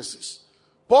 witnesses.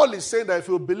 Paul is saying that if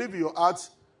you believe in your heart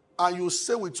and you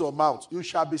say with your mouth, you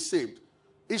shall be saved.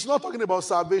 It's not talking about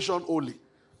salvation only.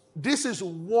 This is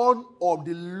one of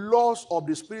the laws of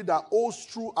the Spirit that holds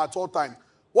true at all times.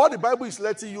 What the Bible is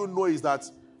letting you know is that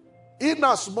in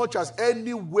as much as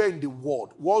anywhere in the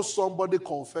world, once somebody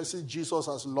confesses Jesus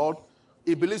as Lord,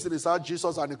 he believes in his heart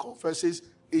Jesus and he confesses,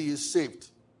 he is saved.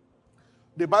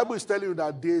 The Bible is telling you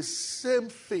that the same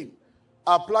thing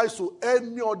applies to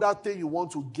any other thing you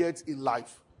want to get in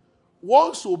life.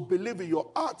 Once you believe in your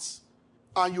heart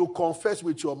and you confess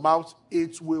with your mouth,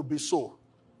 it will be so.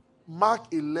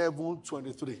 Mark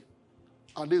 11:23.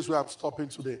 And this is where I'm stopping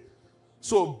today.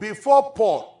 So before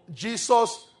Paul,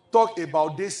 Jesus talked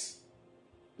about this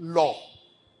law.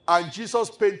 And Jesus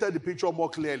painted the picture more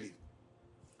clearly.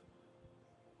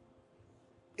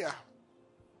 Yeah.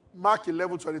 Mark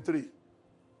 11:23.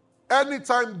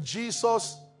 Anytime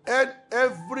Jesus, and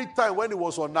every time when he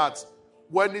was on earth,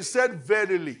 when he said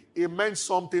verily, it meant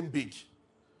something big.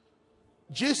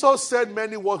 Jesus said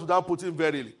many words without putting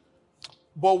verily.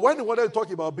 But when he wanted to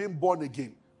talk about being born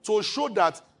again, to show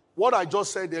that what I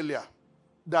just said earlier,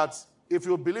 that if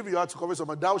you believe you have to confess,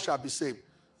 thou shalt be saved.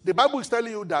 The Bible is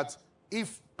telling you that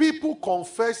if people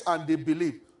confess and they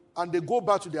believe, and they go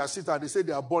back to their seat and they say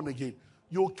they are born again,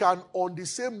 you can on the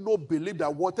same note believe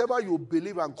that whatever you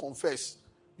believe and confess,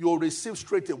 you'll receive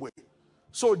straight away.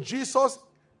 So Jesus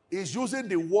is using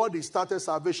the word he started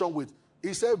salvation with.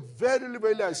 He said, verily,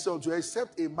 verily, I say unto you,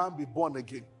 except a man be born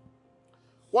again.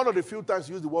 One of the few times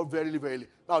he used the word verily, verily.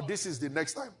 Now this is the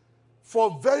next time.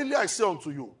 For verily I say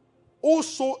unto you,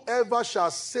 whosoever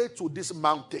shall say to this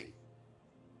mountain,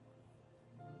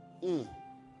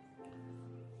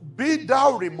 be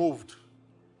thou removed,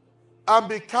 and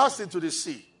be cast into the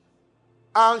sea,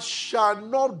 and shall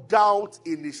not doubt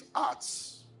in his heart.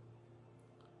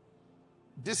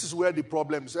 This is where the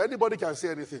problem is. Anybody can say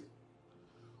anything.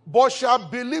 But shall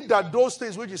believe that those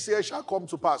things which he says shall come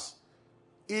to pass.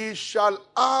 He shall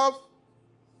have,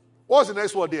 what's the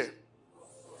next word there?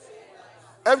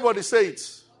 Everybody say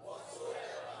it.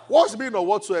 What's the meaning of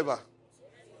whatsoever?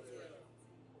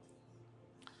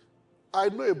 I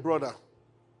know a brother.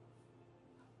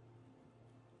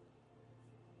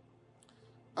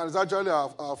 And it's actually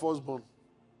our firstborn.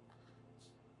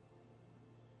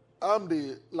 I'm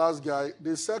the last guy.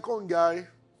 The second guy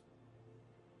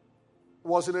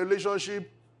was in a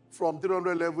relationship from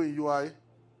 300 level in UI.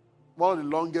 One of the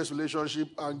longest relationship,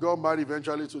 and got married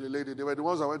eventually to the lady. They were the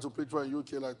ones I went to preach for in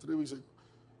UK like 3 weeks ago.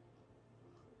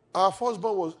 Our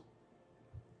firstborn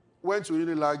went to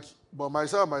Unilag, but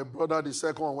myself and my brother, the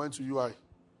second one, went to UI.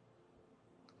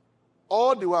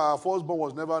 All the while, our firstborn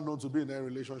was never known to be in a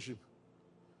relationship.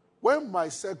 When our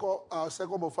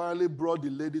second born finally brought the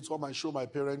lady to come and show my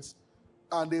parents,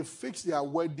 and they fixed their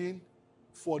wedding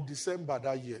for December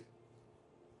that year,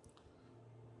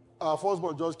 our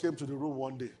firstborn just came to the room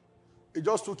one day. He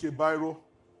just took a biro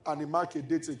and he marked a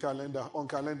date on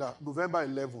calendar, November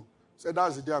 11. Said,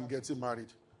 that's the day I'm getting married.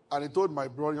 And he told my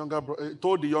younger brother, he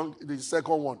told the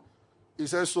second one. He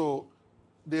said, so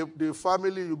the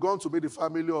family, you're going to be the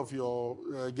family of your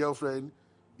girlfriend.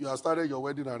 You have started your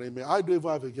wedding arrangement. I don't even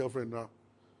have a girlfriend now.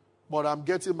 But I'm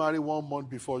getting married 1 month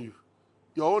before you.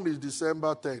 Your own is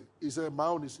December 10. He said, my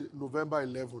own is November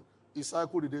 11. He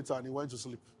cycled the data and he went to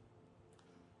sleep.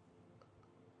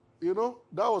 You know,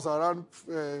 that was around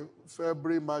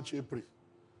February, March, April.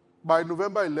 By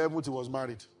November 11th, he was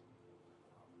married.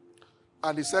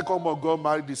 And the second one got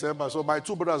married December. So my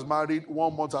 2 brothers married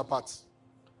 1 month apart.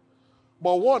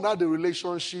 But one had a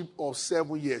relationship of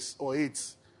 7 years or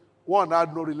 8. One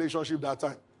had no relationship that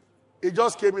time. He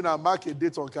just came in and marked a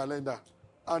date on calendar.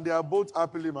 And they are both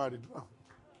happily married.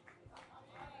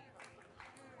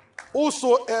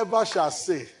 Whosoever shall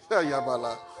say,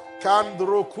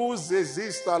 Kandroku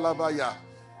zezista labaya,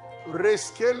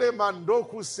 reskele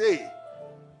mandoku say,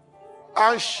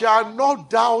 and shall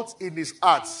not doubt in his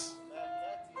heart.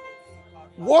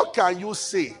 What can you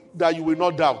say that you will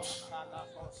not doubt?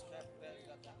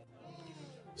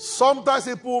 Sometimes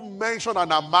people mention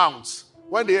an amount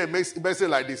when they hear a message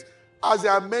like this. As they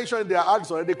are mentioning, their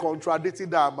hearts already contradicting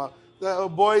that amount. Oh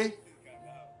boy,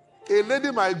 a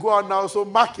lady might go out now, so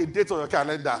mark a date on your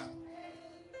calendar.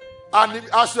 And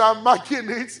as you are marking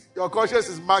it, your conscience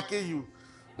is marking you.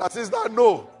 That is that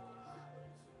no.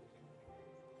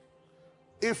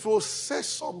 If you say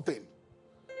something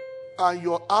and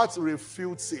your heart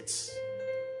refutes it,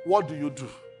 what do you do?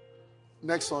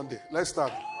 Next Sunday. Let's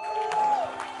start.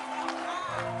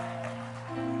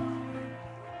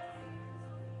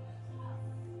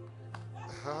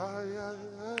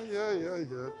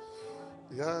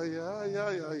 Yeah.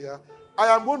 I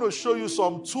am going to show you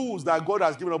some tools that God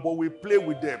has given us, but we play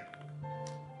with them.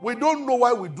 We don't know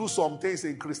why we do some things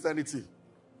in Christianity.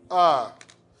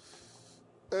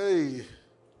 Hey.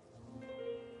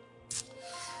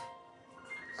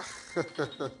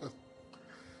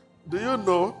 Do you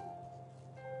know?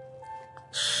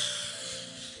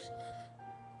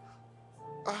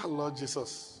 Lord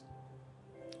Jesus.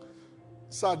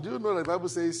 Sir, do you know that the Bible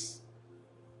says,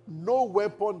 no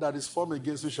weapon that is formed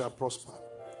against you shall prosper?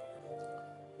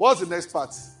 What's the next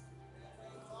part?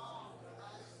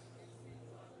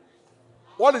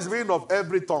 What is the meaning of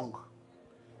every tongue?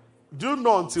 Do you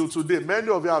know until today, many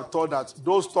of you have thought that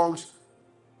those tongues,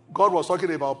 God was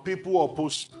talking about people or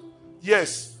post.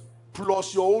 Yes,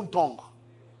 plus your own tongue.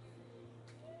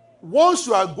 Once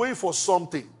you are going for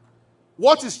something,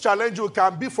 what is challenging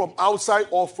can be from outside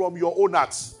or from your own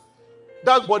heart.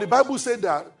 That's what the Bible said,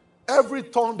 that every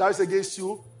tongue that is against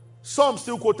you, some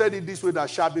still quoted in this way, that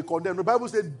shall be condemned. The Bible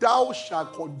said, thou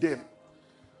shalt condemn.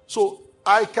 So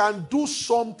I can do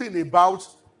something about,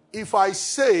 if I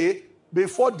say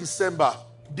before December,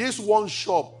 this one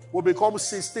shop will become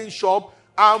 16 shop,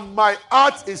 and my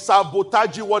heart is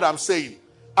sabotaging what I'm saying.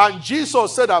 And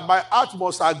Jesus said that my heart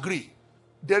must agree.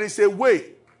 There is a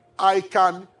way I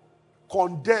can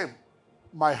condemn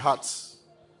my heart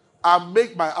and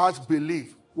make my heart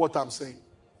believe what I'm saying.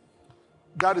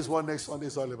 That is what next Sunday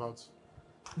is all about.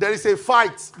 There is a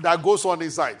fight that goes on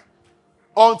inside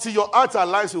until your heart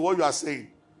aligns with what you are saying.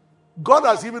 God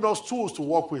has given us tools to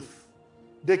work with.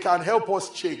 They can help us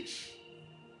change.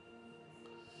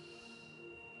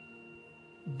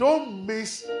 Don't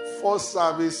miss first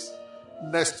service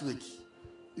next week,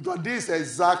 because this is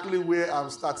exactly where I'm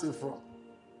starting from.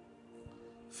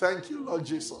 Thank you, Lord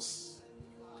Jesus.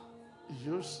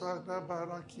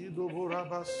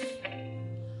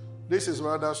 This is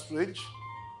rather strange.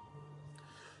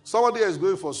 Somebody is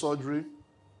going for surgery,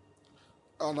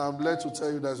 and I'm led to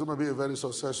tell you that it's going to be a very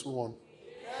successful one.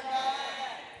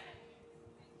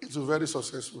 It's a very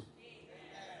successful.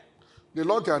 The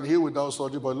Lord can heal without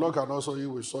surgery, but the Lord can also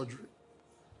heal with surgery.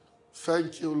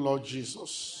 Thank you, Lord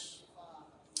Jesus.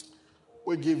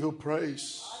 We give you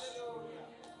praise.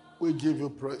 We give you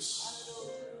praise.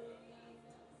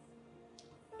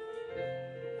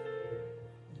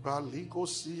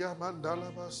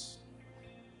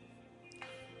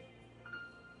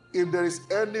 If there is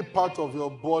any part of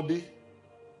your body,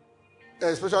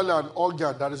 especially an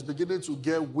organ, that is beginning to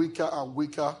get weaker and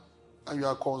weaker, and you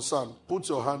are concerned, put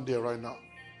your hand there right now.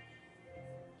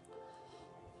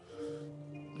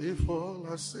 If all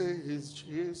I say is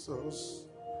Jesus,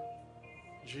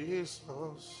 Jesus,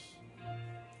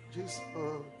 Jesus,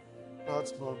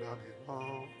 that's more than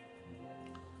enough.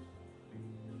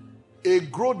 A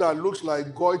growth that looks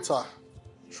like goiter,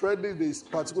 threatening this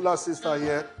particular sister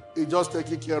here, is just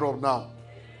taken care of now.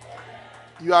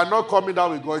 You are not coming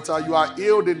down with goiter. You are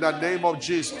healed in the name of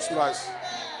Jesus Christ.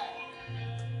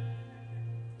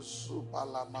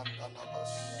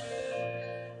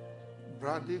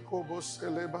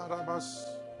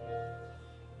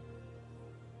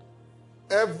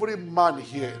 Every man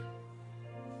here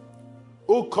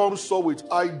who comes up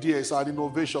with ideas and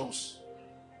innovations,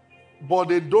 but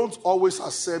they don't always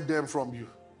accept them from you.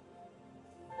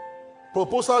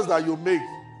 Proposals that you make,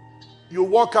 you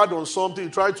work hard on something, you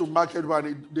try to market, but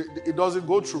it doesn't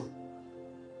go through.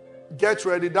 Get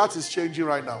ready, that is changing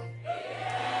right now.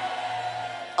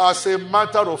 As a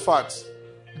matter of fact,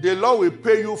 the Lord will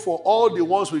pay you for all the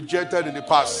ones rejected in the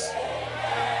past.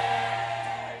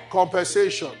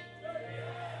 Compensation.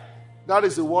 That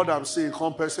is the word I'm saying,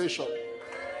 compensation.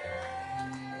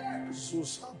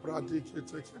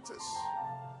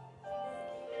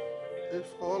 If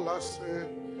all I say,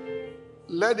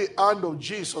 let the hand of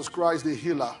Jesus Christ, the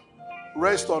healer,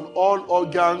 rest on all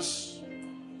organs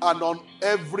and on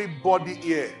every body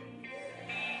here.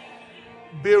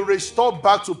 Be restored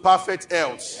back to perfect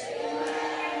health.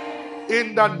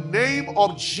 In the name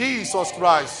of Jesus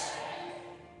Christ.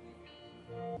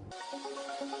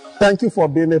 Thank you for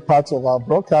being a part of our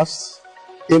broadcast.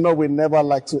 You know, we never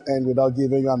like to end without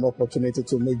giving you an opportunity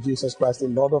to make Jesus Christ the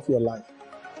Lord of your life.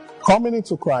 Coming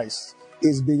into Christ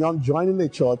is beyond joining a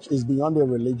church, is beyond a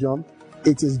religion.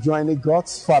 It is joining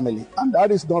God's family. And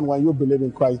that is done when you believe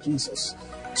in Christ Jesus.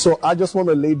 So I just want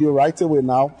to lead you right away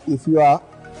now. If you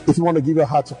want to give your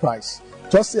heart to Christ,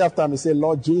 just say after me, say,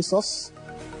 Lord Jesus,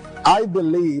 I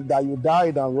believe that you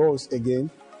died and rose again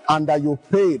and that you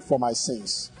paid for my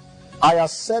sins. I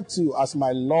accept you as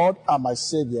my Lord and my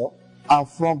Savior, and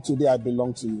from today I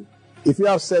belong to you. If you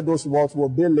have said those words, will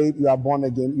be late, you are born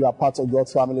again, you are part of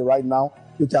God's family right now.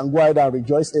 You can go ahead and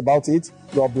rejoice about it.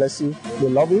 God bless you. We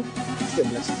love you. Stay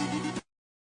blessed.